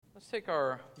Let's take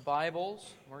our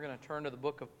Bibles. We're going to turn to the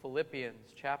book of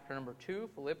Philippians, chapter number 2,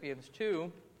 Philippians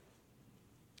 2.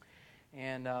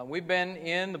 And we've been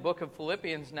in the book of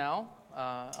Philippians now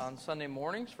on Sunday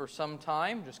mornings for some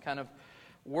time, just kind of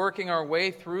working our way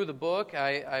through the book.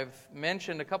 I've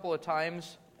mentioned a couple of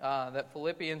times that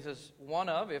Philippians is one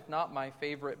of, if not my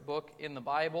favorite book in the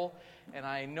Bible. And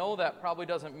I know that probably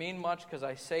doesn't mean much because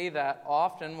I say that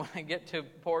often when I get to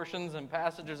portions and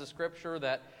passages of Scripture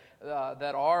that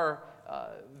are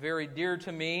very dear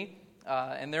to me,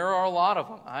 and there are a lot of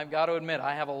them. I've got to admit,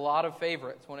 I have a lot of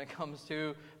favorites when it comes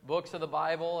to books of the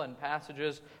Bible and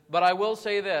passages. But I will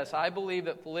say this, I believe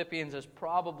that Philippians is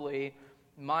probably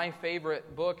my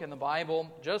favorite book in the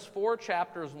Bible, just 4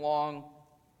 chapters long,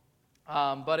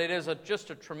 but it is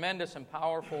just a tremendous and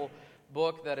powerful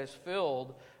book that is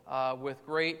filled with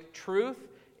great truth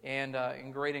and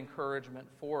great encouragement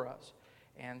for us.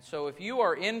 And so if you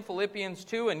are in Philippians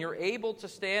 2 and you're able to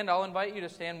stand, I'll invite you to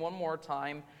stand one more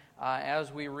time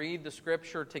as we read the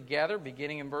Scripture together,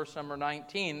 beginning in verse number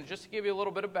 19. Just to give you a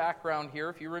little bit of background here,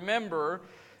 if you remember,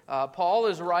 Paul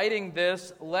is writing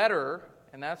this letter,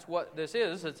 and that's what this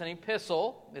is. It's an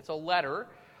epistle. It's a letter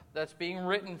that's being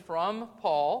written from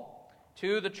Paul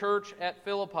to the church at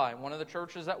Philippi, one of the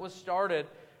churches that was started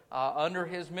under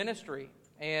his ministry.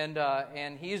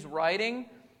 And he's writing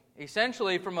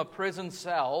essentially from a prison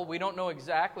cell. We don't know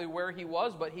exactly where he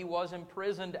was, but he was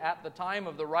imprisoned at the time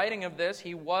of the writing of this.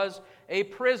 He was a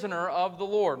prisoner of the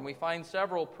Lord. And we find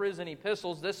several prison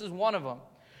epistles. This is one of them.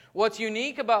 What's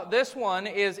unique about this one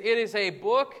is it is a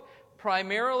book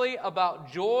primarily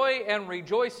about joy and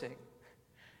rejoicing,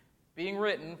 being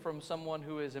written from someone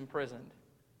who is imprisoned.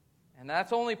 And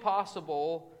that's only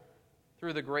possible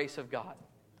through the grace of God,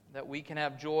 that we can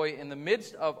have joy in the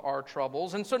midst of our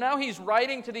troubles. And so now he's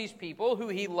writing to these people who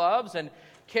he loves and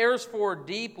cares for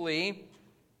deeply,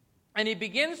 and he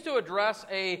begins to address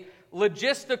a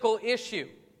logistical issue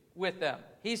with them.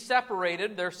 He's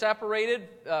separated. They're separated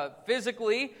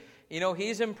physically. You know,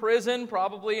 he's in prison,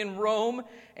 probably in Rome,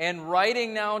 and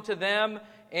writing now to them,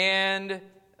 and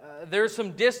there's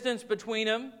some distance between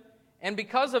them. And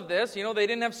because of this, you know, they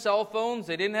didn't have cell phones,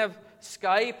 they didn't have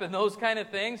Skype and those kind of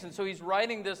things. And so he's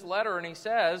writing this letter, and he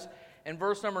says in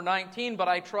verse number 19, "But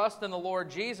I trust in the Lord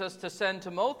Jesus to send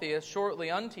Timotheus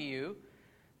shortly unto you,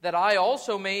 that I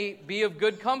also may be of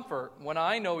good comfort when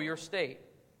I know your state.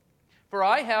 For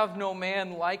I have no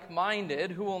man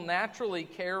like-minded who will naturally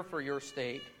care for your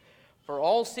state. For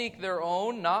all seek their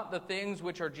own, not the things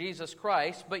which are Jesus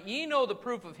Christ. But ye know the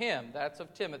proof of him," that's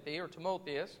of Timothy or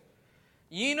Timotheus,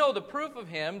 "ye know the proof of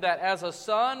him, that as a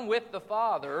son with the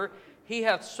Father, he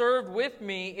hath served with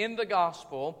me in the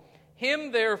gospel.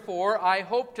 Him therefore I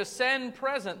hope to send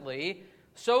presently,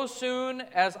 so soon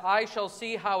as I shall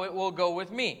see how it will go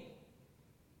with me.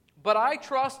 But I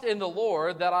trust in the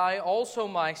Lord that I also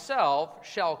myself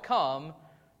shall come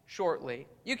shortly."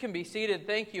 You can be seated.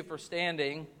 Thank you for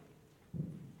standing.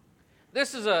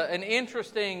 This is an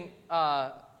interesting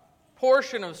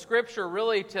portion of Scripture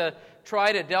really to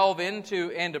try to delve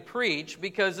into and to preach,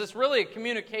 because it's really a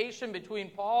communication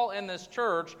between Paul and this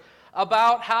church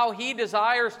about how he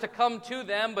desires to come to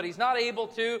them, but he's not able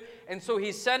to, and so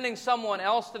he's sending someone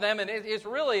else to them. And it's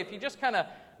really, if you just kind of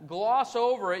gloss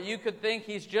over it, you could think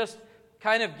he's just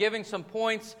kind of giving some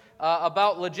points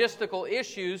about logistical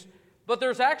issues, but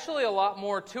there's actually a lot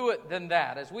more to it than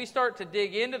that. As we start to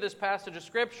dig into this passage of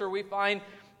Scripture, we find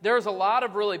there's a lot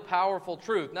of really powerful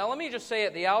truth. Now, let me just say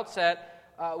at the outset,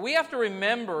 we have to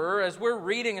remember, as we're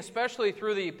reading, especially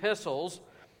through the epistles,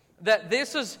 that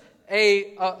this is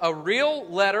a real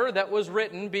letter that was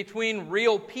written between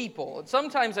real people. And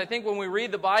sometimes I think when we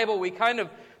read the Bible, we kind of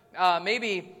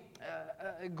maybe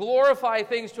glorify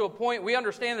things to a point. We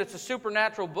understand that it's a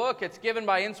supernatural book. It's given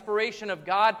by inspiration of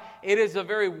God. It is the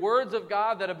very words of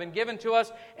God that have been given to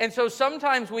us. And so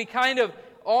sometimes we kind of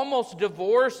almost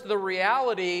divorce the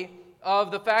reality of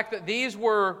the fact that these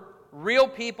were real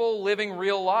people living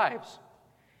real lives.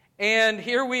 And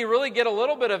here we really get a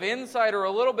little bit of insight or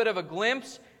a little bit of a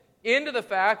glimpse into the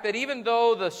fact that even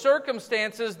though the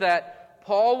circumstances that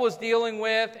Paul was dealing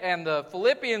with and the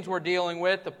Philippians were dealing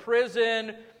with, the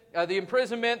prison, the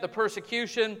imprisonment, the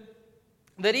persecution,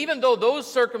 that even though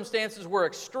those circumstances were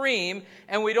extreme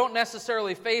and we don't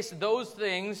necessarily face those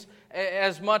things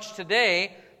as much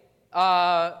today,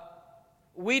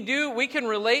 we can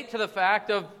relate to the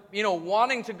fact of, you know,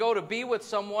 wanting to go to be with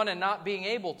someone and not being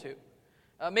able to.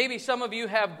 Maybe some of you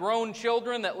have grown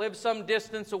children that live some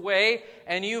distance away,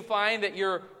 and you find that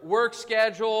your work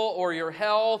schedule or your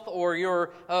health or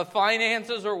your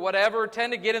finances or whatever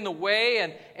tend to get in the way.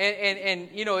 And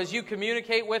you know, as you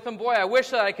communicate with them, boy, I wish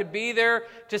that I could be there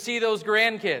to see those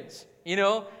grandkids. You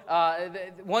know,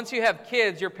 once you have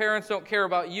kids, your parents don't care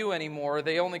about you anymore.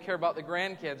 They only care about the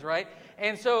grandkids, right?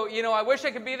 And so, you know, I wish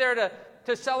I could be there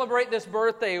to celebrate this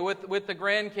birthday with the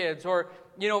grandkids. Or,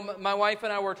 you know, my wife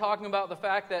and I were talking about the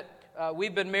fact that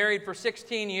we've been married for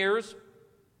 16 years.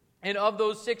 And of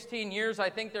those 16 years,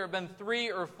 I think there have been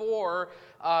 3 or 4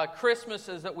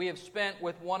 Christmases that we have spent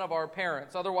with one of our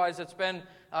parents. Otherwise, it's been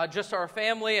just our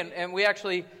family, and we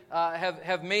actually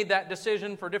have made that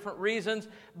decision for different reasons.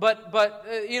 But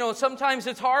you know, sometimes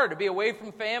it's hard to be away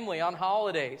from family on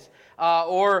holidays.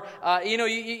 Or you know,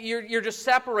 you're just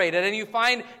separated, and you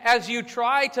find as you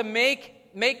try to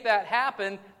make that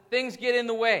happen, things get in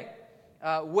the way.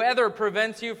 Weather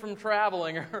prevents you from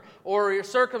traveling, or your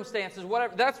circumstances,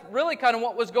 whatever. That's really kind of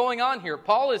what was going on here.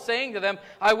 Paul is saying to them,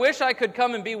 I wish I could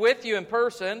come and be with you in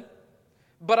person,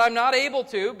 but I'm not able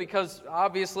to because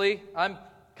obviously I'm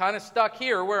kind of stuck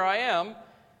here where I am.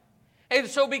 And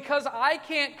so because I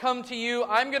can't come to you,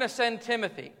 I'm going to send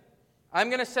Timothy. I'm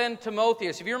going to send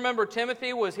Timotheus. If you remember,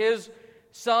 Timothy was his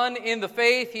son in the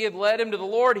faith. He had led him to the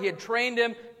Lord. He had trained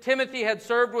him. Timothy had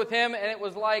served with him, and it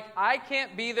was like, I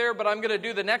can't be there, but I'm going to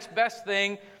do the next best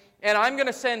thing, and I'm going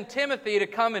to send Timothy to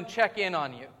come and check in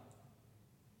on you.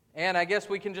 And I guess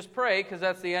we can just pray, because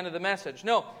that's the end of the message.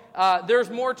 No,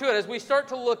 there's more to it. As we start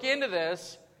to look into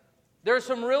this, there's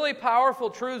some really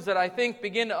powerful truths that I think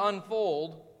begin to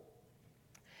unfold.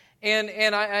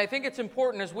 And I think it's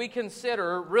important as we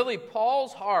consider really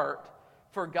Paul's heart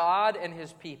for God and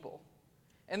his people.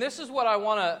 And this is what I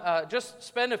want to just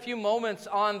spend a few moments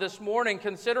on this morning,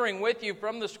 considering with you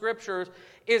from the Scriptures,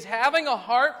 is having a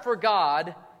heart for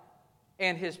God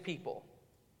and his people.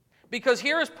 Because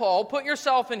here is Paul, put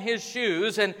yourself in his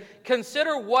shoes and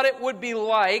consider what it would be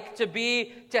like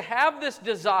to have this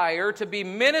desire, to be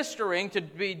ministering, to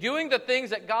be doing the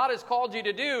things that God has called you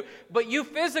to do, but you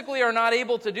physically are not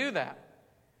able to do that.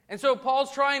 And so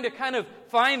Paul's trying to kind of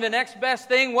find the next best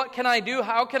thing. What can I do?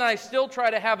 How can I still try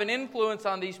to have an influence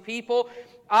on these people?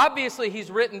 Obviously,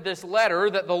 he's written this letter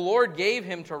that the Lord gave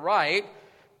him to write,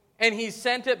 and he's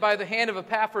sent it by the hand of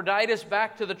Epaphroditus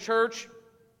back to the church.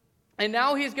 And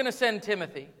now he's going to send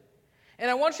Timothy.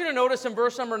 And I want you to notice in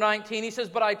verse number 19, he says,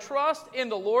 But I trust in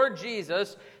the Lord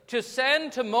Jesus to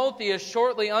send Timotheus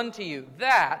shortly unto you,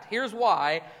 that, here's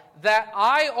why, that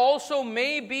I also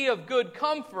may be of good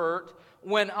comfort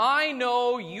when I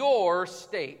know your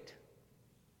state.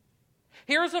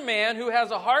 Here's a man who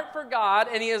has a heart for God,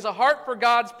 and he has a heart for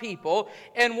God's people.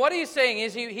 And what he's saying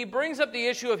is he brings up the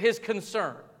issue of his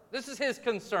concern. This is his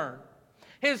concern.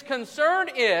 His concern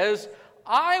is,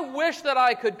 I wish that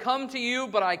I could come to you,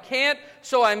 but I can't,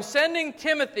 so I'm sending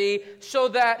Timothy so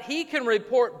that he can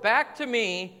report back to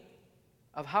me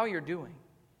of how you're doing.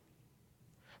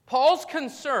 Paul's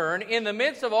concern in the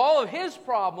midst of all of his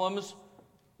problems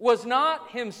was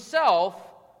not himself,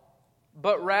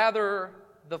 but rather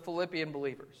the Philippian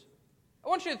believers. I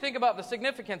want you to think about the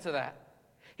significance of that.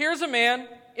 Here's a man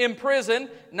in prison,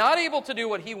 not able to do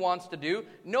what he wants to do.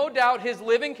 No doubt his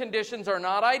living conditions are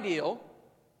not ideal.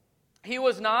 He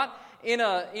was not in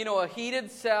a heated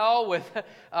cell with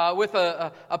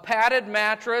a padded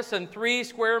mattress and 3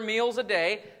 square meals a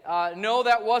day. No,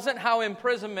 that wasn't how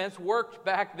imprisonments worked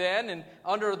back then. And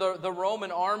under the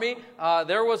Roman army,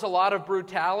 there was a lot of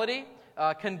brutality.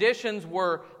 Conditions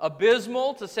were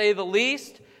abysmal, to say the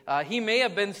least. He may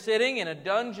have been sitting in a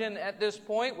dungeon at this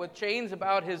point with chains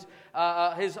about his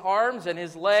arms and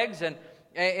his legs,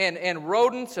 and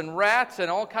rodents and rats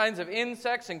and all kinds of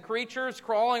insects and creatures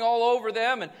crawling all over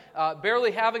them, and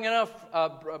barely having enough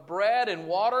bread and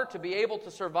water to be able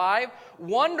to survive,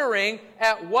 wondering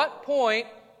at what point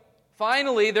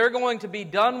finally they're going to be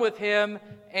done with him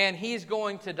and he's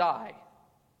going to die.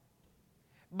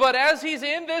 But as he's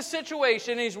in this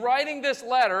situation, he's writing this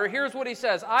letter, here's what he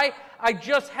says, I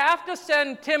just have to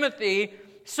send Timothy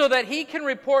so that he can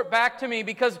report back to me,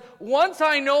 because once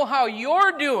I know how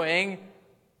you're doing,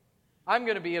 I'm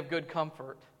going to be of good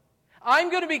comfort.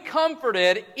 I'm going to be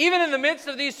comforted, even in the midst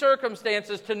of these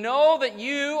circumstances, to know that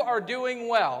you are doing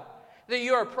well, that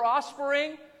you are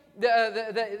prospering.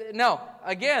 Now,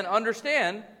 again,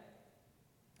 understand,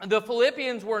 the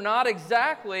Philippians were not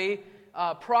exactly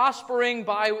prospering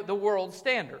by the world's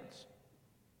standards.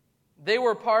 They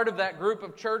were part of that group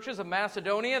of churches of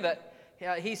Macedonia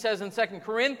that he says in 2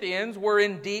 Corinthians were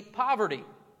in deep poverty.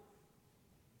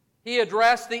 He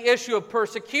addressed the issue of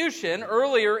persecution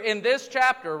earlier in this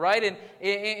chapter, right?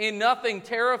 In nothing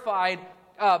terrified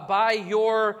by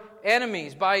your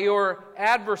enemies, by your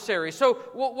adversaries. So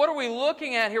what are we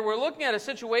looking at here? We're looking at a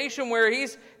situation where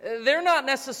they're not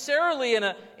necessarily in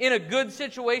a good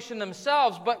situation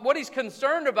themselves, but what he's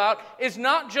concerned about is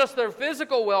not just their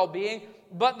physical well-being,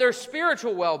 but their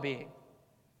spiritual well-being.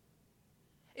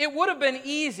 It would have been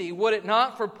easy, would it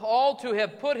not, for Paul to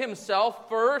have put himself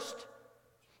first,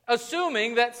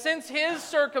 assuming that since his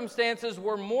circumstances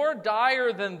were more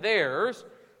dire than theirs,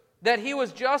 that he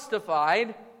was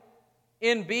justified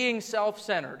in being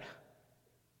self-centered.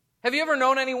 Have you ever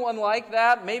known anyone like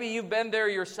that? Maybe you've been there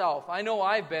yourself. I know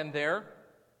I've been there.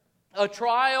 A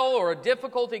trial or a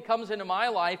difficulty comes into my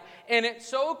life, and it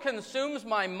so consumes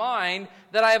my mind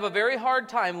that I have a very hard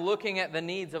time looking at the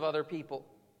needs of other people,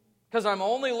 because I'm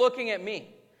only looking at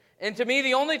me. And to me,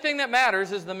 the only thing that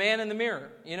matters is the man in the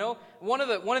mirror. You know, one of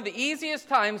the easiest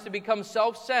times to become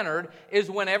self-centered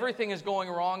is when everything is going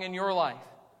wrong in your life.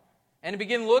 And to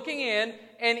begin looking in,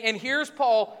 and here's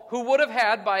Paul, who would have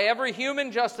had, by every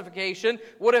human justification,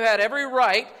 would have had every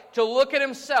right to look at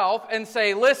himself and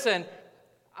say, listen,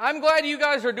 I'm glad you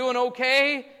guys are doing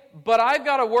okay, but I've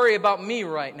got to worry about me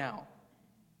right now.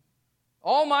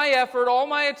 All my effort, all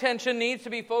my attention needs to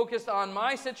be focused on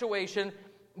my situation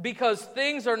because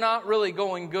things are not really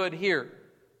going good here.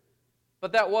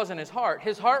 But that wasn't his heart.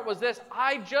 His heart was this: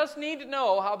 I just need to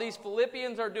know how these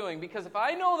Philippians are doing, because if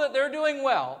I know that they're doing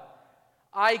well,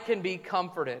 I can be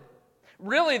comforted.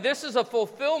 Really, this is a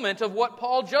fulfillment of what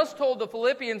Paul just told the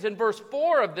Philippians in verse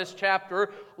 4 of this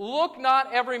chapter. Look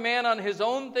not every man on his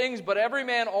own things, but every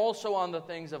man also on the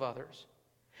things of others.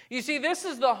 You see, this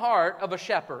is the heart of a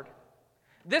shepherd.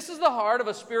 This is the heart of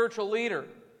a spiritual leader.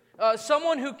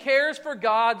 Someone who cares for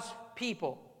God's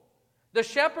people. The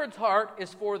shepherd's heart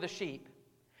is for the sheep.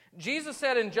 Jesus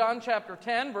said in John chapter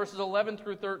 10, verses 11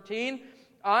 through 13,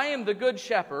 I am the good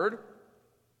shepherd.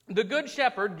 The good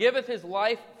shepherd giveth his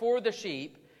life for the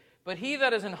sheep, but he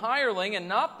that is an hireling and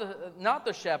not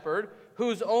the shepherd,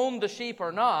 whose own the sheep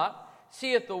are not,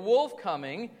 seeth the wolf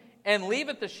coming, and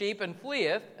leaveth the sheep and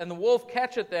fleeth, and the wolf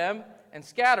catcheth them and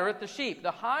scattereth the sheep.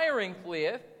 The hireling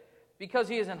fleeth, because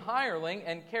he is an hireling,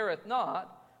 and careth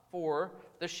not for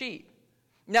the sheep.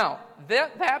 Now,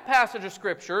 that passage of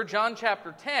Scripture, John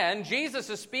chapter 10, Jesus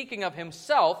is speaking of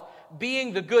himself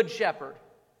being the good shepherd.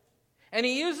 And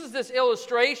he uses this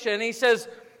illustration. He says,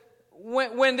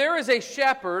 when there is a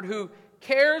shepherd who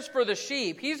cares for the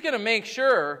sheep, he's going to make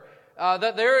sure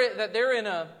that they're in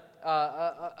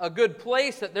a good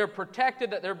place, that they're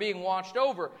protected, that they're being watched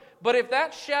over. But if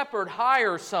that shepherd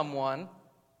hires someone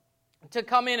to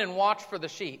come in and watch for the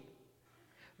sheep,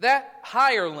 that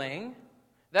hireling,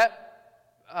 that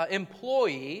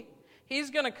employee, he's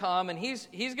going to come and he's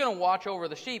going to watch over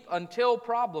the sheep until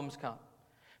problems come.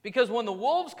 Because when the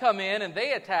wolves come in and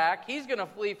they attack, he's going to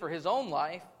flee for his own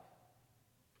life,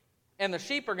 and the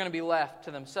sheep are going to be left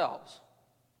to themselves.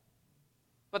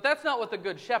 But that's not what the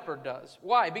good shepherd does.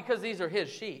 Why? Because these are his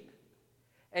sheep.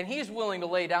 And he's willing to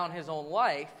lay down his own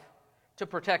life to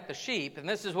protect the sheep. And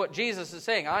this is what Jesus is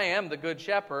saying. I am the good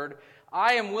shepherd.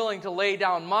 I am willing to lay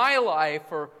down my life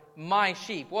for my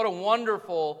sheep. What a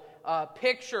wonderful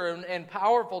picture and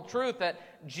powerful truth that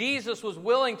Jesus was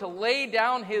willing to lay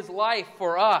down his life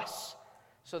for us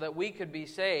so that we could be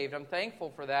saved. I'm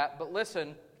thankful for that. But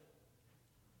listen,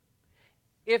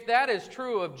 if that is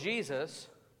true of Jesus,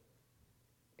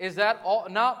 is that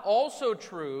not also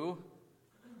true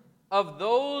of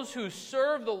those who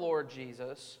serve the Lord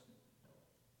Jesus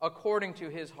according to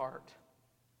his heart?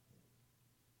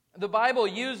 The Bible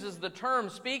uses the term,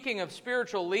 speaking of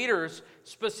spiritual leaders,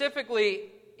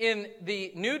 specifically in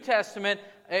the New Testament,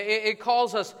 it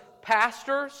calls us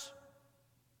pastors.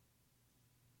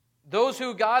 Those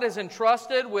who God has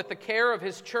entrusted with the care of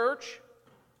his church,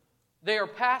 they are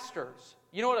pastors.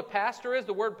 You know what a pastor is?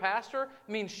 The word pastor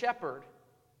means shepherd.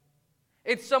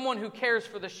 It's someone who cares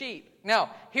for the sheep. Now,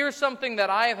 here's something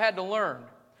that I have had to learn.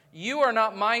 You are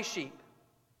not my sheep.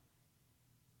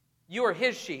 You are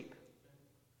his sheep.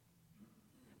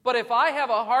 But if I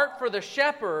have a heart for the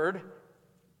shepherd,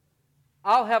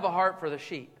 I'll have a heart for the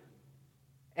sheep.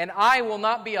 And I will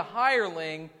not be a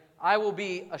hireling, I will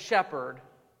be a shepherd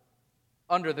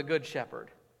under the good shepherd.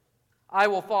 I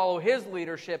will follow his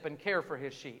leadership and care for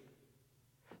his sheep.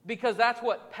 Because that's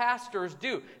what pastors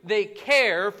do. They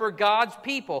care for God's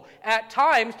people, at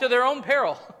times to their own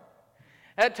peril,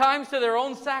 at times to their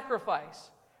own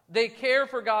sacrifice. They care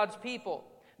for God's people.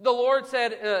 The Lord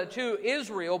said to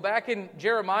Israel back in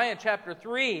Jeremiah chapter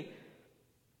 3,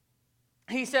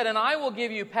 he said, and I will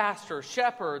give you pastors,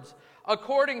 shepherds,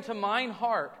 according to mine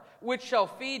heart, which shall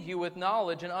feed you with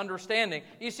knowledge and understanding.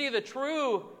 You see, the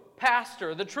true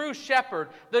pastor, the true shepherd,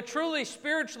 the truly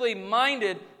spiritually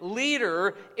minded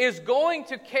leader is going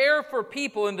to care for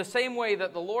people in the same way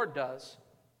that the Lord does.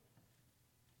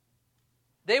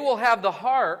 They will have the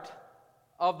heart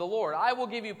of the Lord. I will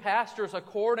give you pastors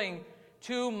according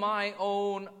to my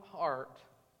own heart.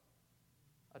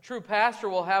 A true pastor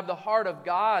will have the heart of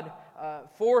God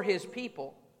for his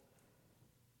people.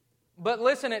 But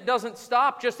listen, it doesn't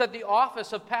stop just at the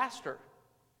office of pastor.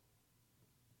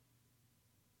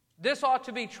 This ought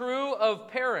to be true of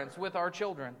parents with our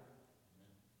children.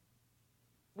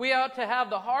 We ought to have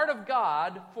the heart of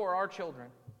God for our children.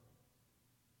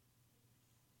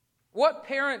 What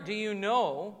parent do you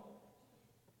know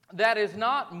that is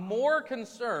not more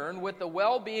concerned with the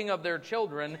well-being of their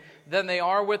children than they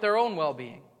are with their own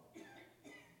well-being?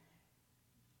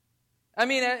 I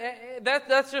mean,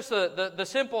 that's just the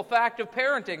simple fact of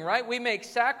parenting, right? We make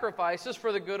sacrifices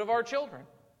for the good of our children.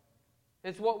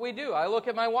 It's what we do. I look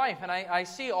at my wife and I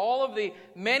see all of the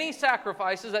many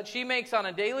sacrifices that she makes on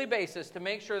a daily basis to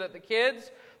make sure that the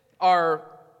kids are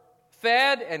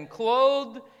fed and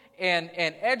clothed and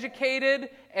educated,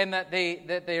 and that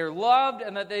they are loved,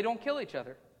 and that they don't kill each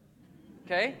other.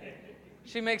 Okay?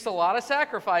 She makes a lot of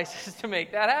sacrifices to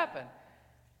make that happen.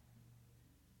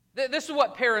 This is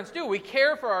what parents do. We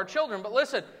care for our children. But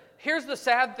listen, here's the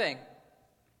sad thing.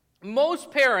 Most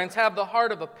parents have the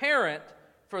heart of a parent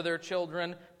for their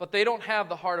children, but they don't have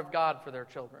the heart of God for their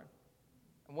children.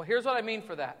 And well, here's what I mean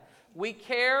for that. We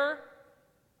care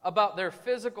about their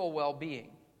physical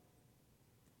well-being.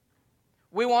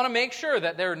 We want to make sure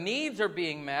that their needs are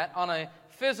being met on a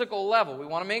physical level. We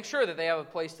want to make sure that they have a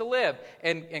place to live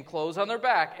and clothes on their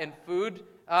back and food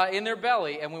in their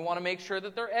belly. And we want to make sure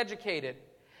that they're educated.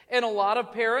 And a lot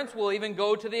of parents will even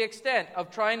go to the extent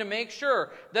of trying to make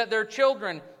sure that their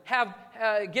children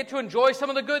get to enjoy some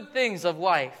of the good things of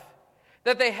life.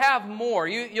 That they have more.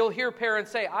 You'll hear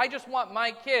parents say, I just want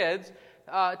my kids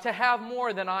to have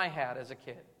more than I had as a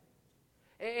kid.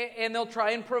 And they'll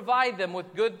try and provide them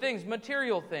with good things,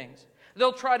 material things.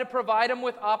 They'll try to provide them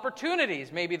with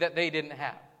opportunities maybe that they didn't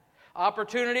have.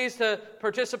 Opportunities to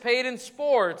participate in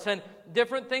sports and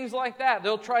different things like that.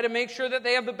 They'll try to make sure that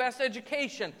they have the best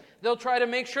education. They'll try to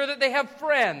make sure that they have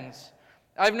friends.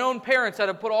 I've known parents that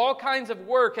have put all kinds of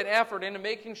work and effort into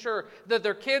making sure that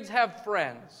their kids have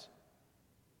friends.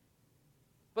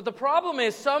 But the problem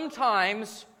is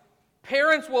sometimes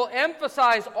parents will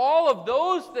emphasize all of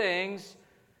those things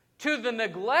to the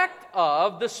neglect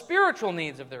of the spiritual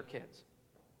needs of their kids.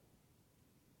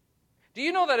 Do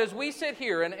you know that as we sit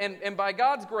here, and by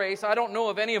God's grace, I don't know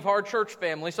of any of our church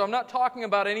family, so I'm not talking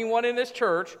about anyone in this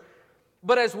church,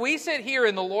 but as we sit here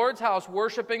in the Lord's house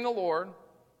worshiping the Lord,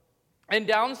 and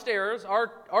downstairs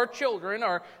our children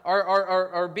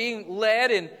are being led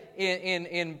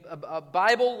in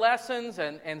Bible lessons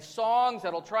and songs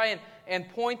that'll try and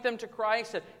point them to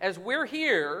Christ. As we're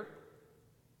here,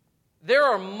 there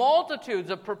are multitudes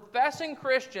of professing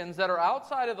Christians that are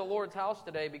outside of the Lord's house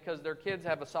today because their kids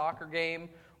have a soccer game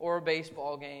or a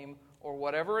baseball game or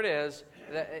whatever it is,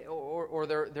 or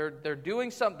they're doing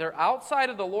something. They're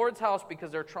outside of the Lord's house because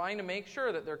they're trying to make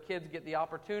sure that their kids get the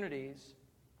opportunities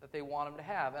that they want them to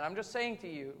have. And I'm just saying to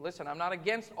you, listen, I'm not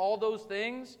against all those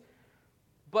things,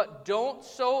 but don't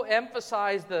so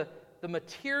emphasize the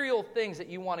material things that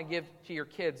you want to give to your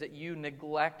kids that you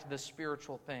neglect the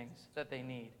spiritual things that they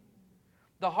need.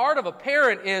 The heart of a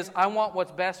parent is, I want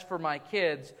what's best for my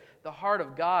kids. The heart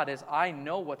of God is, I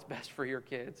know what's best for your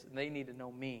kids, and they need to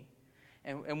know me.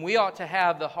 And we ought to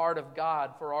have the heart of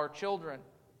God for our children.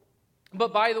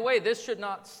 But by the way, this should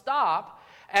not stop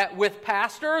with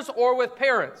pastors or with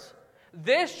parents.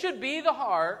 This should be the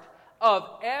heart of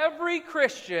every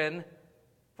Christian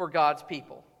for God's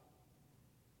people.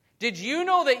 Did you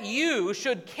know that you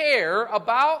should care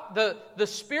about the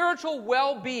spiritual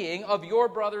well-being of your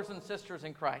brothers and sisters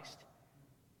in Christ?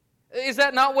 Is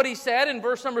that not what he said in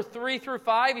verse number 3 through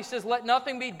 5? He says, let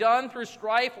nothing be done through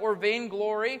strife or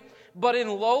vainglory, but in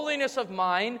lowliness of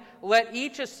mind, let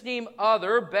each esteem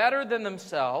other better than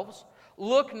themselves.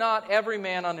 Look not every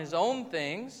man on his own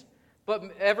things, but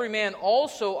every man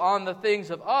also on the things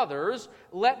of others.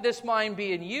 Let this mind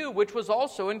be in you, which was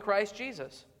also in Christ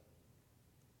Jesus.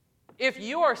 If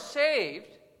you are saved,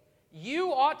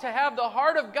 you ought to have the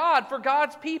heart of God for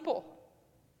God's people.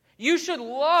 You should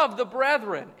love the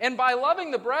brethren. And by loving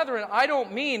the brethren, I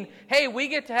don't mean, hey, we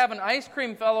get to have an ice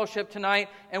cream fellowship tonight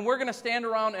and we're going to stand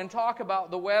around and talk about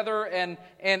the weather and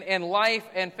life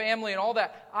and family and all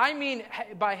that. I mean,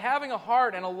 by having a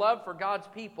heart and a love for God's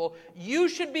people, you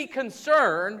should be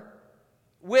concerned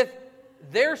with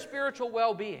their spiritual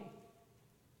well-being.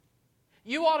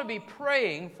 You ought to be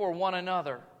praying for one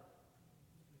another.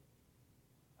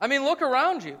 I mean, look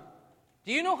around you.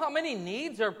 Do you know how many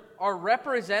needs are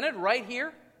represented right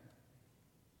here?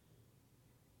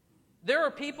 There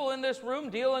are people in this room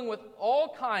dealing with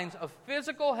all kinds of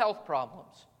physical health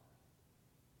problems,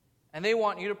 and they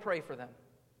want you to pray for them.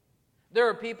 There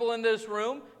are people in this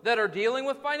room that are dealing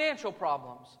with financial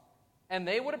problems, and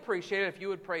they would appreciate it if you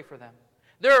would pray for them.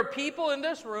 There are people in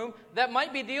this room that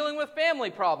might be dealing with family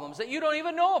problems that you don't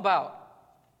even know about,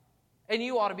 and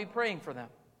you ought to be praying for them.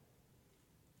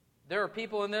 There are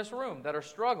people in this room that are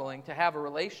struggling to have a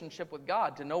relationship with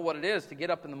God, to know what it is to get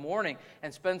up in the morning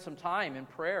and spend some time in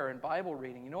prayer and Bible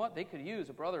reading. You know what? They could use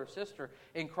a brother or sister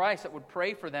in Christ that would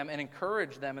pray for them and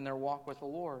encourage them in their walk with the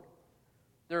Lord.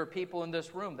 There are people in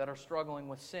this room that are struggling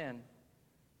with sin,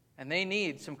 and they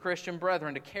need some Christian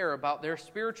brethren to care about their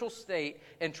spiritual state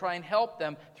and try and help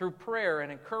them through prayer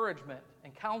and encouragement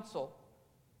and counsel.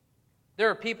 There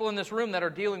are people in this room that are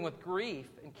dealing with grief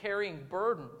and carrying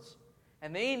burdens,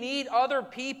 and they need other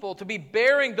people to be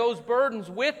bearing those burdens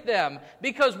with them,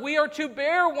 because we are to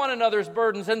bear one another's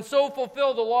burdens and so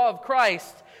fulfill the law of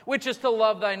Christ, which is to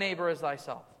love thy neighbor as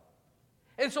thyself.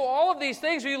 And so all of these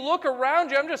things, when you look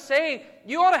around you, I'm just saying,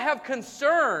 you ought to have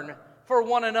concern for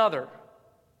one another.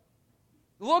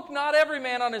 Look not every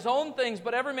man on his own things,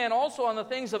 but every man also on the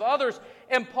things of others.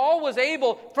 And Paul was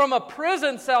able, from a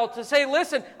prison cell, to say,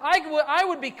 listen, I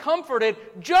would be comforted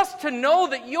just to know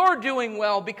that you're doing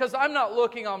well, because I'm not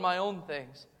looking on my own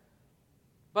things.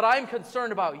 But I'm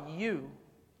concerned about you.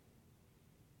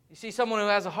 You see, someone who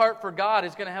has a heart for God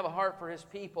is going to have a heart for his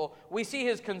people. We see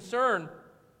his concern,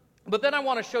 but then I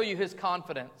want to show you his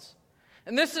confidence.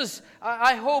 And this is,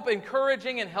 I hope,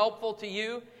 encouraging and helpful to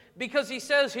you, because he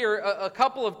says here a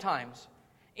couple of times,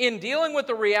 in dealing with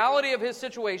the reality of his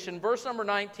situation, verse number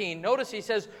 19, notice he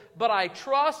says, but I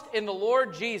trust in the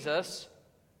Lord Jesus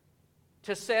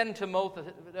to send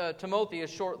Timotheus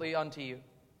shortly unto you.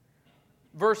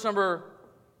 Verse number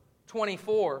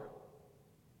 24,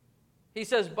 he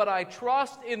says, but I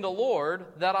trust in the Lord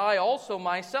that I also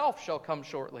myself shall come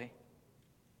shortly.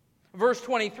 Verse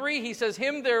 23, he says,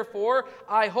 him therefore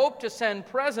I hope to send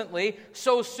presently,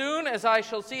 so soon as I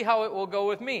shall see how it will go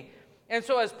with me. And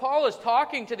so as Paul is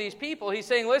talking to these people, he's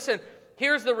saying, listen,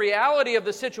 here's the reality of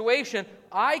the situation.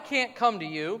 I can't come to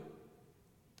you,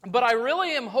 but I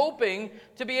really am hoping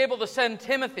to be able to send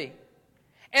Timothy.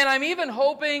 And I'm even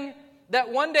hoping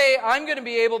that one day I'm going to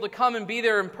be able to come and be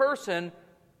there in person.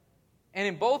 And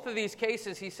in both of these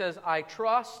cases, he says, I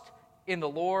trust in the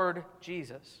Lord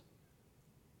Jesus.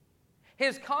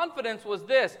 His confidence was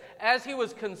this: as he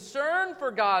was concerned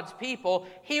for God's people,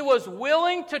 he was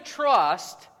willing to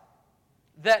trust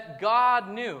that God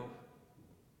knew.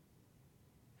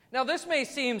 Now, this may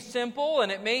seem simple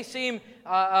and it may seem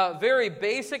very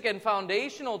basic and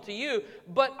foundational to you,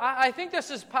 but I think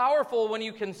this is powerful when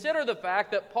you consider the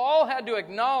fact that Paul had to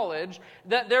acknowledge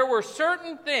that there were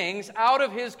certain things out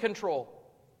of his control.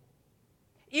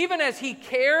 Even as he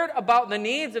cared about the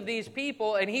needs of these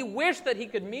people and he wished that he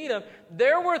could meet them,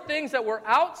 there were things that were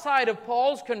outside of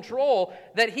Paul's control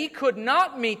that he could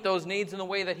not meet those needs in the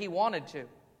way that he wanted to.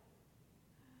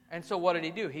 And so what did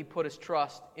he do? He put his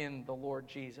trust in the Lord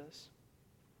Jesus.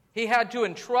 He had to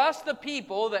entrust the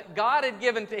people that God had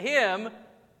given to him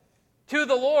to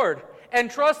the Lord and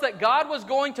trust that God was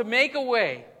going to make a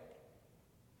way.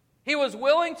 He was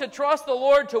willing to trust the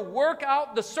Lord to work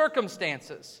out the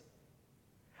circumstances.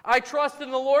 I trust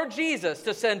in the Lord Jesus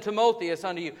to send Timotheus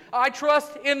unto you. I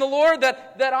trust in the Lord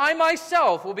that I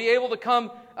myself will be able to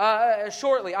come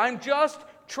shortly. I'm just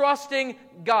trusting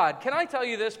God. Can I tell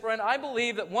you this, friend? I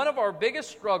believe that one of our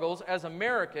biggest struggles as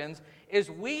Americans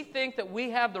is we think that we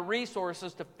have the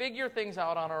resources to figure things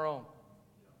out on our own.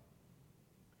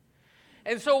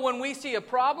 And so when we see a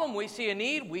problem, we see a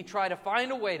need, we try to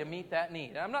find a way to meet that need.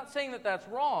 And I'm not saying that that's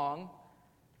wrong,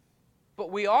 but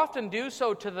we often do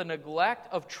so to the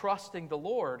neglect of trusting the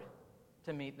Lord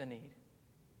to meet the need.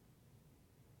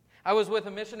 I was with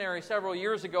a missionary several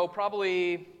years ago,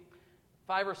 probably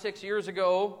 5 or 6 years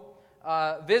ago,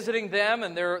 visiting them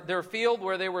and their field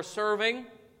where they were serving.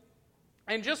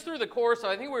 And just through the course,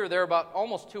 I think we were there about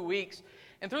almost 2 weeks,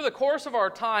 and through the course of our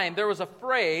time, there was a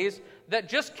phrase that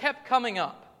just kept coming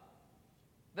up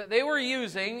that they were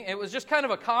using. It was just kind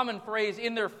of a common phrase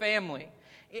in their family.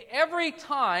 Every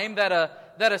time that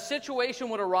a situation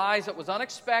would arise that was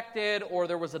unexpected, or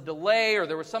there was a delay, or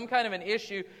there was some kind of an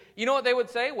issue, you know what they would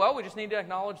say? Well, we just need to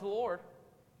acknowledge the Lord.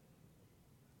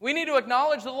 We need to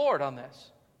acknowledge the Lord on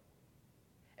this.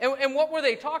 And what were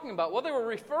they talking about? Well, they were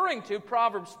referring to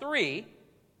Proverbs 3,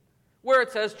 where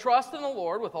it says, trust in the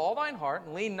Lord with all thine heart,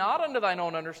 and lean not unto thine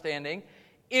own understanding.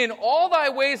 In all thy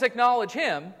ways acknowledge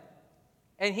him,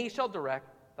 and he shall direct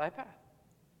thy path.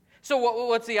 So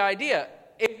what's the idea?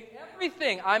 In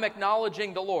everything I'm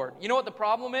acknowledging the Lord. You know what the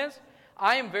problem is?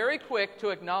 I am very quick to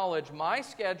acknowledge my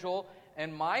schedule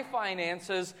and my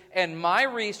finances and my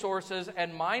resources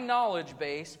and my knowledge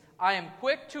base. I am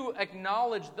quick to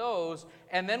acknowledge those,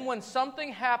 and then when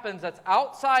something happens that's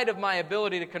outside of my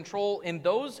ability to control in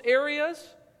those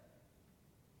areas,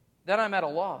 then I'm at a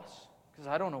loss because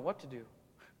I don't know what to do.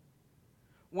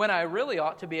 When I really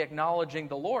ought to be acknowledging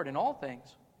the Lord in all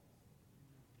things.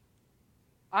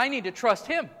 I need to trust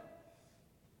Him.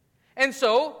 And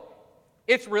so,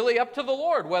 it's really up to the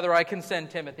Lord whether I can send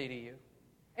Timothy to you.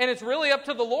 And it's really up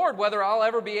to the Lord whether I'll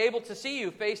ever be able to see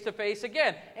you face to face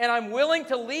again. And I'm willing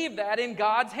to leave that in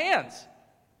God's hands.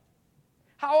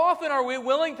 How often are we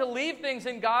willing to leave things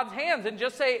in God's hands and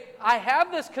just say, I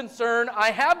have this concern,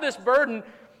 I have this burden,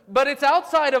 but it's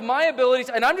outside of my abilities,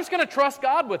 and I'm just going to trust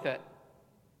God with it.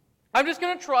 I'm just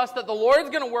going to trust that the Lord's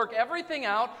going to work everything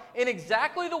out in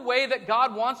exactly the way that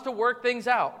God wants to work things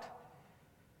out.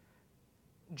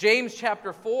 James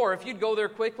chapter 4, if you'd go there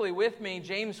quickly with me,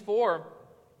 James 4,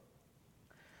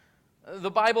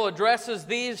 the Bible addresses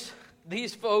these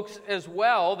folks as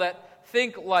well that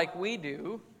think like we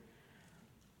do.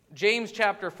 James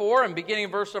chapter 4, and beginning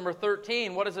in verse number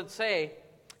 13, what does it say?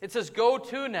 It says, Go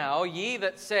to now, ye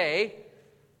that say,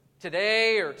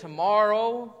 today or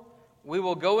tomorrow we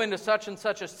will go into such and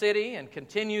such a city and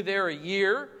continue there a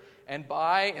year and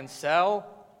buy and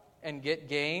sell and get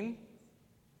gain.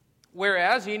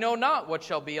 Whereas ye know not what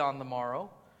shall be on the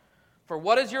morrow. For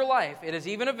what is your life? It is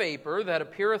even a vapor that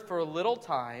appeareth for a little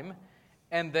time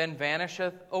and then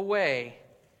vanisheth away.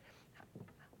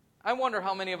 I wonder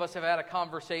how many of us have had a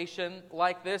conversation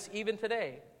like this even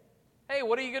today. Hey,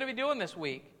 what are you going to be doing this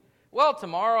week? Well,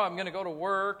 tomorrow I'm going to go to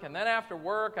work, and then after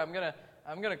work I'm going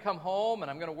to come home and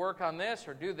I'm going to work on this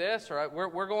or do this, or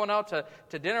we're going out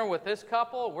to dinner with this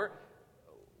couple.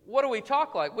 What do we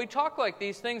talk like? We talk like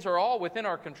these things are all within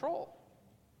our control.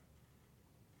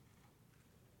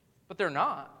 But they're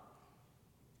not.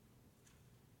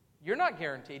 You're not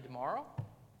guaranteed tomorrow.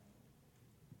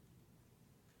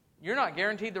 You're not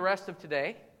guaranteed the rest of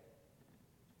today.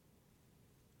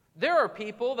 There are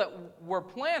people that were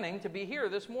planning to be here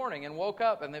this morning and woke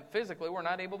up and that physically were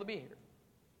not able to be here.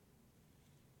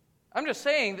 I'm just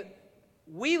saying that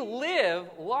we live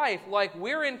life like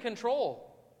we're in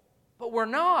control, but we're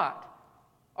not.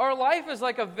 Our life is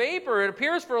like a vapor. It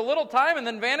appears for a little time and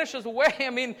then vanishes away. I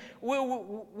mean,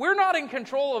 we're not in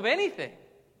control of anything.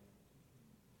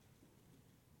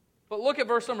 But look at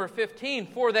verse number 15.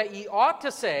 For that ye ought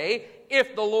to say,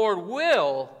 if the Lord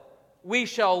will, we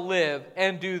shall live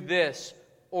and do this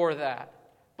or that.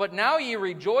 But now ye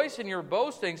rejoice in your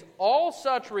boastings. All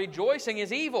such rejoicing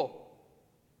is evil.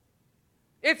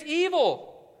 It's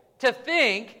evil to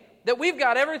think that we've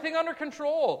got everything under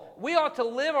control. We ought to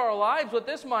live our lives with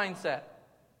this mindset.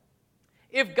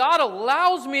 If God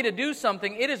allows me to do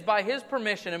something, it is by His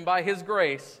permission and by His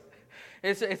grace.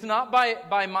 It's not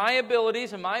by my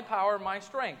abilities and my power and my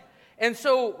strength. And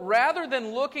so rather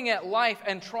than looking at life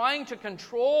and trying to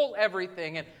control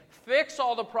everything and fix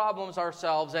all the problems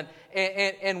ourselves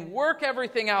and work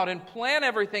everything out and plan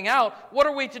everything out, what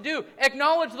are we to do?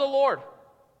 Acknowledge the Lord.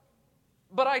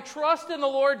 But I trust in the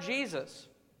Lord Jesus.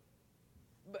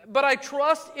 But I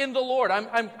trust in the Lord.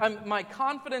 My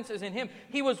confidence is in Him.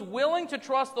 He was willing to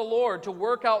trust the Lord to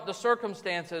work out the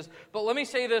circumstances. But let me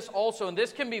say this also, and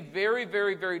this can be very,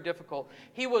 very, very difficult.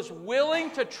 He was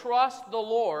willing to trust the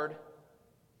Lord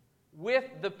with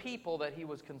the people that He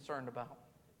was concerned about.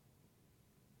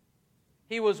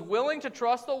 He was willing to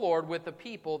trust the Lord with the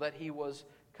people that He was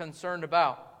concerned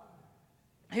about.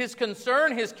 His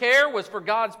concern, His care was for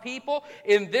God's people.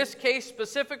 In this case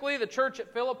specifically, the church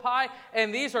at Philippi.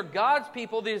 And these are God's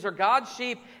people. These are God's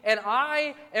sheep. And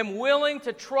I am willing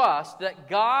to trust that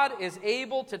God is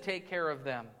able to take care of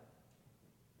them.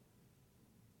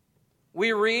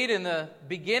 We read in the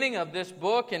beginning of this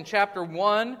book in chapter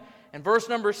 1 and verse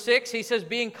number 6, he says,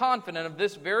 being confident of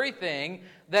this very thing,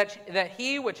 that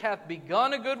He which hath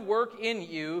begun a good work in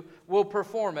you will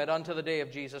perform it unto the day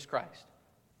of Jesus Christ.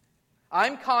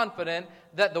 I'm confident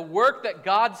that the work that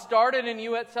God started in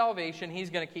you at salvation, He's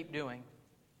going to keep doing.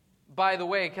 By the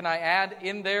way, can I add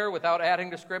in there, without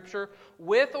adding to Scripture,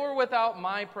 with or without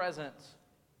my presence?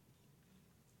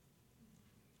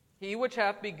 He which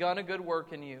hath begun a good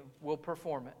work in you will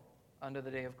perform it unto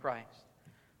the day of Christ.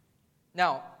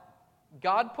 Now,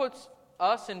 God puts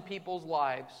us in people's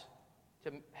lives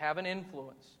to have an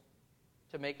influence,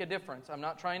 to make a difference. I'm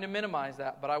not trying to minimize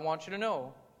that, but I want you to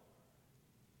know,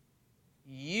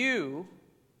 you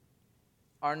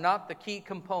are not the key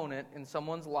component in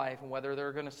someone's life and whether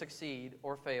they're going to succeed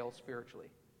or fail spiritually.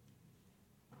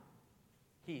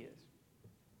 He is.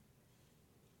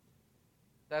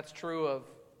 That's true of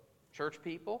church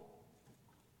people.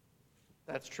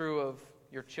 That's true of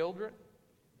your children,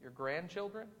 your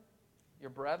grandchildren, your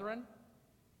brethren.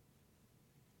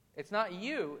 It's not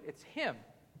you, it's Him.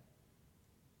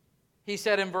 He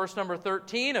said in verse number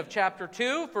 13 of chapter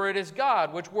 2, "For it is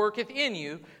God which worketh in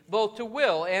you, both to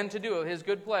will and to do of His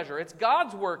good pleasure." It's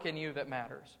God's work in you that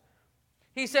matters.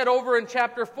 He said over in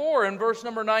chapter 4 in verse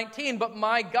number 19, "But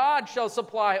my God shall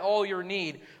supply all your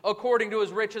need according to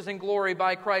His riches and glory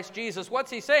by Christ Jesus."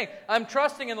 What's He saying? I'm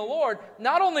trusting in the Lord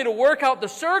not only to work out the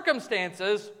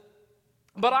circumstances,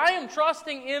 but I am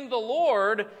trusting in the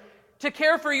Lord to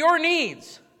care for your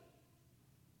needs.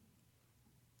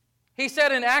 He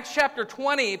said in Acts chapter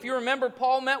 20, if you remember,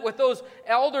 Paul met with those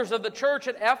elders of the church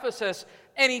at Ephesus,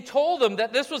 and he told them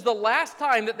that this was the last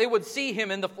time that they would see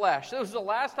him in the flesh. This was the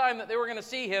last time that they were going to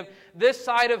see him this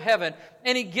side of heaven.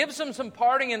 And he gives them some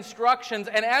parting instructions,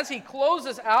 and as he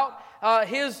closes out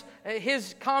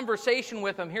his conversation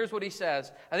with them, here's what he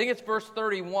says. I think it's verse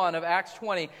 31 of Acts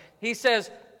 20. He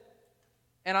says,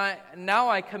 Now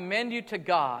I commend you to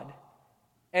God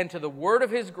and to the word of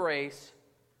His grace,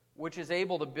 which is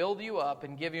able to build you up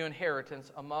and give you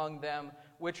inheritance among them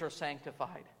which are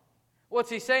sanctified." What's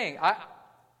he saying?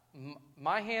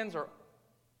 My hands are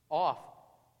off.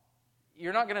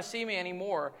 You're not going to see me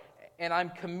anymore, and I'm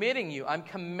committing you, I'm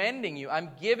commending you,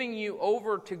 I'm giving you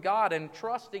over to God and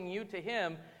trusting you to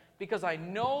Him because I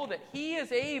know that He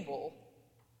is able.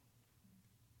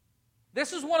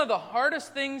 This is one of the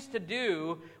hardest things to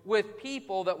do with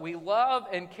people that we love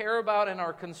and care about and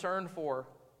are concerned for.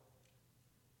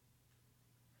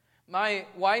 My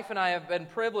wife and I have been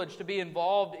privileged to be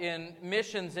involved in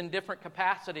missions in different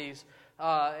capacities,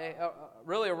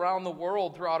 really around the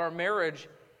world throughout our marriage.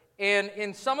 And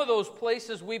in some of those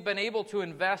places, we've been able to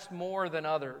invest more than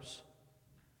others.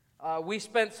 We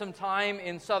spent some time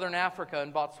in southern Africa,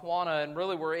 in Botswana, and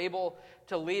really were able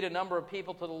to lead a number of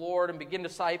people to the Lord and begin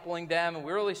discipling them. And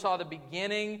we really saw the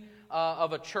beginning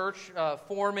of a church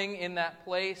forming in that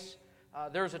place.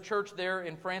 There's a church there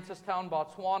in Francistown,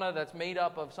 Botswana, that's made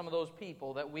up of some of those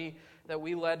people that we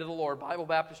led to the Lord, Bible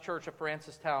Baptist Church of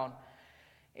Francistown.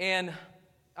 And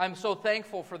I'm so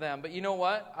thankful for them. But you know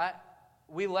what?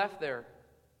 We left there.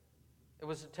 It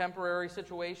was a temporary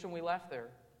situation. We left there.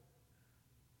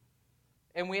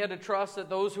 And we had to trust that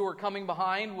those who were coming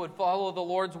behind would follow the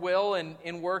Lord's will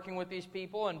in working with these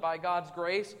people. And by God's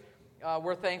grace,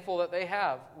 we're thankful that they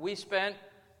have. We spent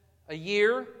a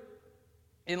year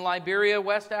in Liberia,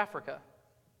 West Africa.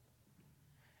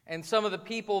 And some of the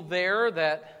people there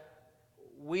that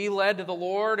we led to the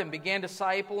Lord and began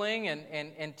discipling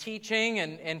and teaching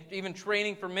and even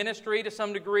training for ministry to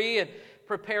some degree and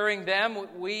preparing them,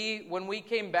 when we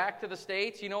came back to the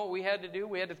States, you know what we had to do?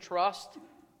 We had to trust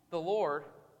the Lord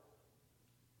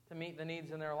to meet the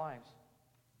needs in their lives.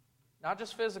 Not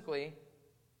just physically,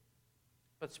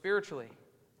 but spiritually.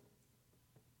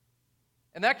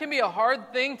 And that can be a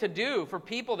hard thing to do for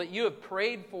people that you have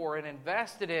prayed for and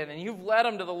invested in, and you've led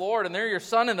them to the Lord, and they're your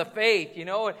son in the faith, you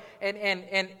know,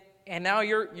 and now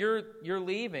you're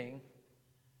leaving.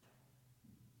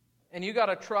 And you got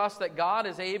to trust that God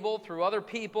is able, through other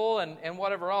people and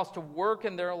whatever else, to work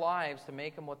in their lives to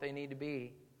make them what they need to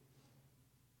be.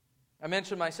 I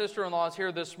mentioned my sister-in-law is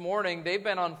here this morning. They've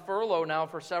been on furlough now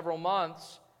for several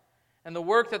months. And the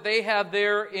work that they have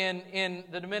there in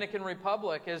the Dominican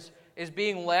Republic is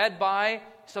being led by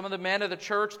some of the men of the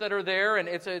church that are there, and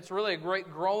it's really a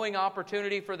great growing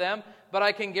opportunity for them. But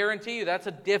I can guarantee you that's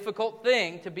a difficult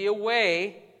thing to be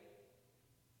away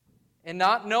and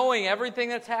not knowing everything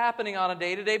that's happening on a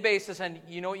day-to-day basis. And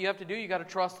you know what you have to do? You've got to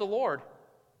trust the Lord.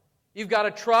 You've got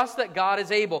to trust that God is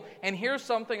able. And here's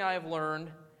something I have learned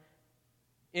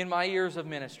in my years of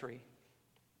ministry.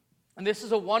 And this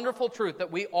is a wonderful truth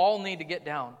that we all need to get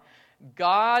down.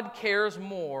 God cares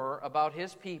more about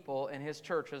His people and His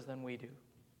churches than we do.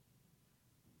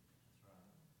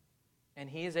 And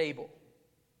He is able.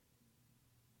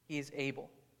 He is able.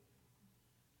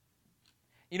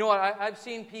 You know what? I've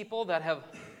seen people that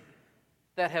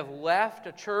have left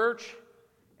a church,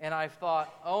 and I've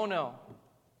thought, oh no.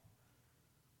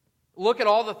 Look at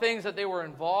all the things that they were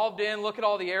involved in. Look at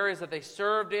all the areas that they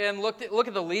served in. Look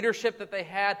at the leadership that they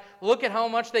had. Look at how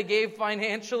much they gave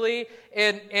financially.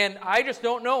 And I just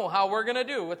don't know how we're going to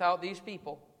do without these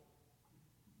people.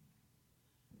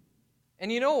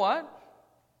 And you know what?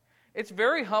 It's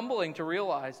very humbling to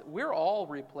realize that we're all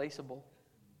replaceable.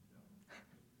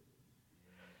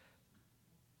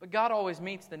 But God always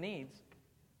meets the needs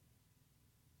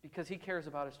Because he cares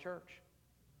about his church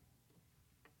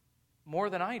more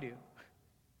than I do.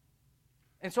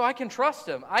 And so I can trust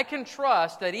him. I can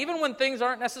trust that even when things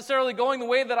aren't necessarily going the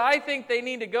way that I think they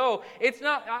need to go,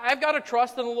 I've got to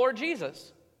trust in the Lord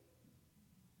Jesus.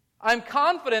 I'm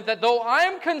confident that though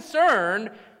I'm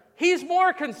concerned, he's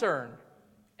more concerned.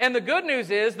 And the good news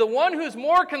is, the one who's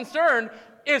more concerned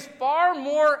is far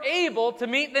more able to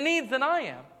meet the needs than I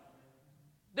am.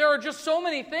 There are just so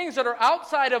many things that are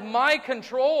outside of my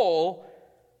control,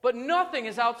 but nothing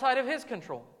is outside of his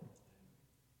control.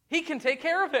 He can take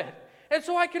care of it. And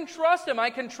so I can trust him. I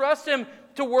can trust him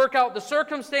to work out the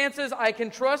circumstances. I can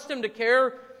trust him to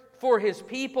care for his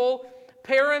people.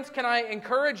 Parents, can I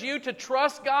encourage you to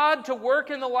trust God to work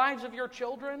in the lives of your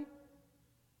children?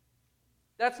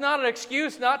 That's not an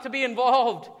excuse not to be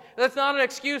involved. That's not an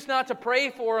excuse not to pray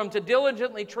for them, to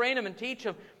diligently train them and teach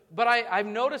them. But I've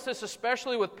noticed this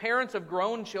especially with parents of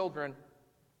grown children.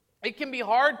 It can be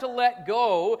hard to let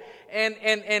go and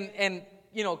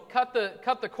cut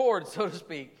the cord, so to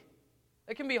speak.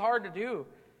 It can be hard to do.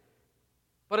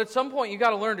 But at some point, you've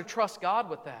got to learn to trust God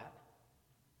with that.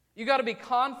 You've got to be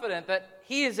confident that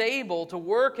he is able to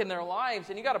work in their lives,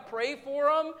 and you've got to pray for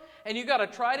them, and you've got to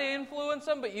try to influence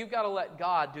them, but you've got to let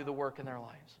God do the work in their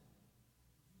lives.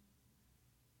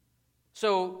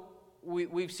 So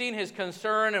we've seen his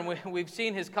concern, and we've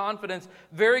seen his confidence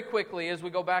very quickly as we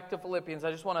go back to Philippians.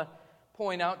 I just want to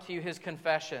point out to you his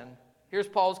confession. Here's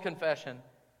Paul's confession.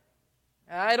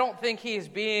 I don't think he's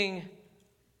being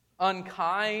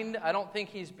unkind. I don't think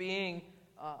he's being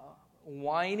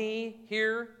whiny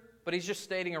here, but he's just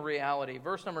stating a reality.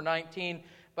 Verse number 19,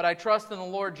 "But I trust in the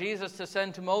Lord Jesus to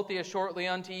send Timotheus shortly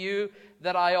unto you,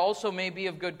 that I also may be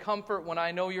of good comfort when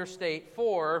I know your state.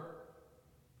 For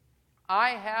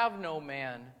I have no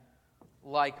man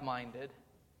like-minded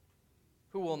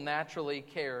who will naturally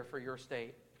care for your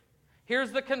state."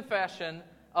 Here's the confession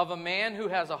of a man who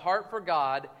has a heart for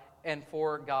God and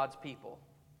for God's people.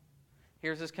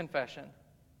 Here's his confession.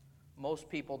 Most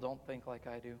people don't think like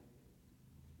I do.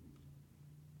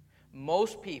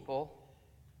 Most people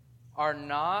are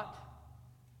not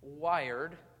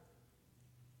wired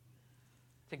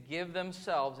to give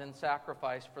themselves in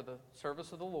sacrifice for the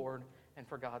service of the Lord and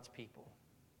for God's people.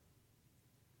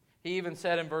 He even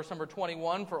said in verse number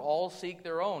 21, "For all seek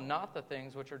their own, not the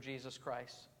things which are Jesus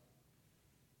Christ."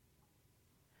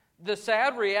 The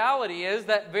sad reality is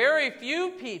that very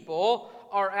few people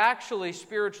are actually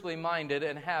spiritually minded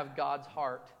and have God's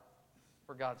heart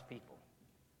for God's people.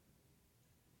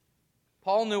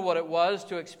 Paul knew what it was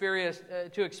to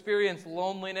experience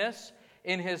loneliness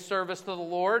in his service to the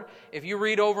Lord. If you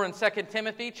read over in 2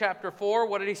 Timothy chapter 4,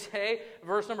 what did he say?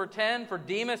 Verse number 10, "For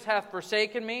Demas hath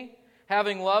forsaken me,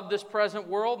 having loved this present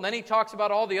world." And then he talks about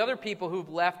all the other people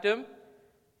who've left him.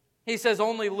 He says,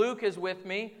 "Only Luke is with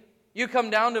me." You come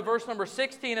down to verse number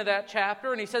 16 of that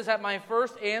chapter, and he says, "At my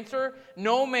first answer,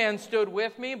 no man stood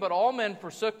with me, but all men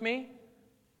forsook me."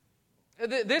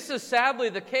 This is sadly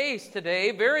the case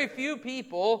today. Very few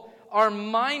people are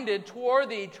minded toward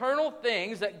the eternal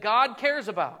things that God cares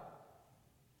about.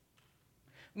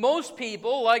 Most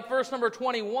people, like verse number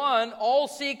 21, all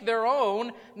seek their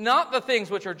own, not the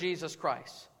things which are Jesus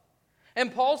Christ.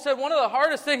 And Paul said, one of the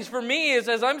hardest things for me is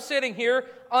as I'm sitting here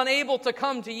unable to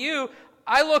come to you,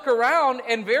 I look around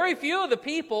and very few of the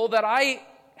people that I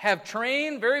have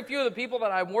trained, very few of the people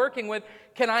that I'm working with,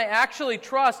 can I actually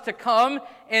trust to come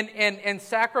and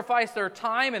sacrifice their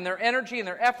time and their energy and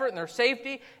their effort and their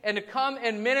safety and to come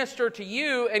and minister to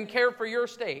you and care for your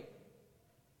state.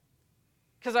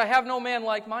 Because I have no man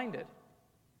like-minded.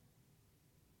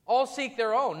 All seek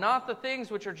their own, not the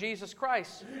things which are Jesus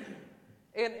Christ.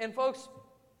 And folks,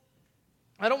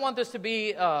 I don't want this to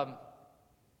be an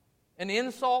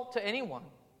insult to anyone.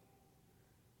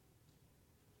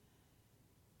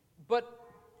 But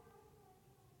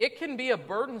it can be a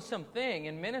burdensome thing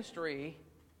in ministry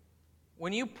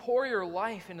when you pour your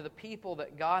life into the people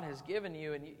that God has given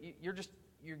you and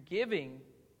you're giving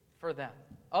for them,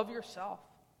 of yourself.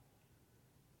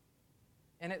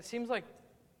 And it seems like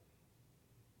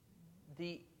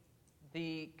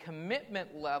the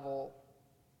commitment level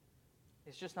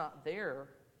is just not there.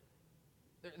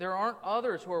 There aren't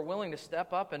others who are willing to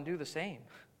step up and do the same.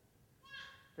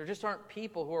 There just aren't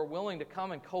people who are willing to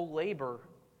come and co-labor,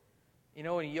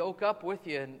 and yoke up with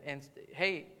you and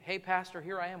hey, Pastor,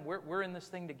 here I am. We're in this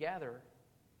thing together.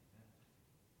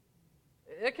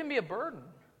 It can be a burden.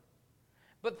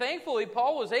 But thankfully,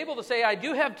 Paul was able to say, I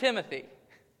do have Timothy.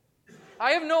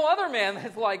 I have no other man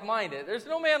that's like-minded. There's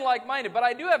no man like-minded, but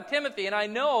I do have Timothy, and I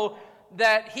know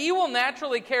that he will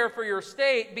naturally care for your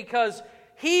state because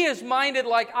he is minded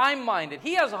like I'm minded.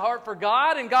 He has a heart for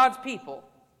God and God's people.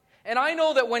 And I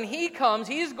know that when He comes,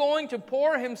 He's going to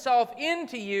pour Himself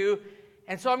into you,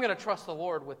 and so I'm going to trust the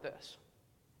Lord with this.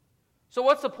 So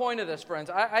what's the point of this, friends?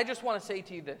 I just want to say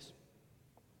to you this.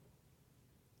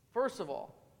 First of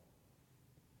all,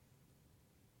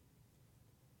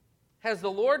 has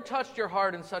the Lord touched your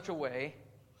heart in such a way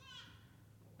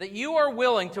that you are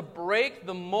willing to break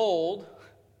the mold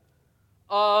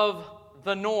of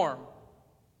the norm?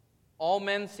 All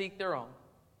men seek their own.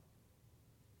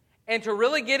 And to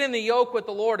really get in the yoke with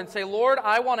the Lord and say, Lord,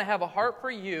 I want to have a heart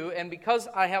for you, and because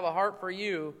I have a heart for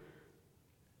you,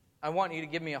 I want you to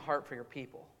give me a heart for your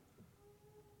people.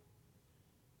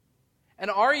 And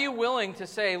are you willing to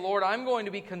say, Lord, I'm going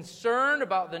to be concerned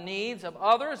about the needs of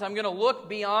others. I'm going to look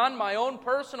beyond my own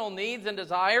personal needs and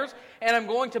desires, and I'm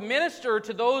going to minister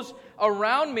to those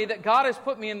around me that God has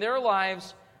put me in their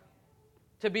lives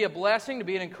to be a blessing, to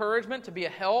be an encouragement, to be a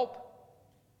help.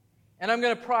 And I'm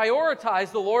going to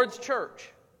prioritize the Lord's church.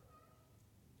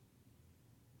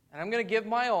 And I'm going to give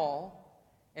my all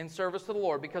in service to the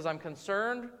Lord because I'm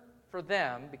concerned for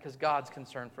them, because God's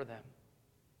concerned for them.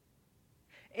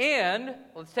 And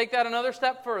let's take that another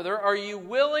step further. Are you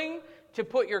willing to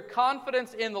put your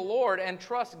confidence in the Lord and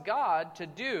trust God to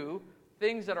do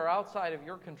things that are outside of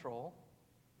your control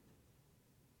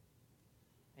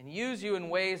and use you in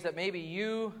ways that maybe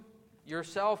you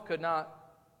yourself could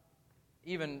not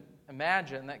even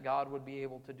imagine that God would be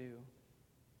able to do?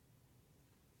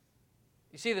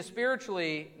 You see, the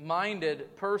spiritually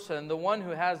minded person, the one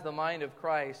who has the mind of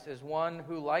Christ, is one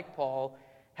who, like Paul,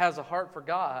 has a heart for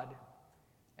God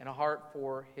and a heart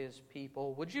for his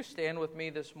people. Would you stand with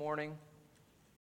me this morning?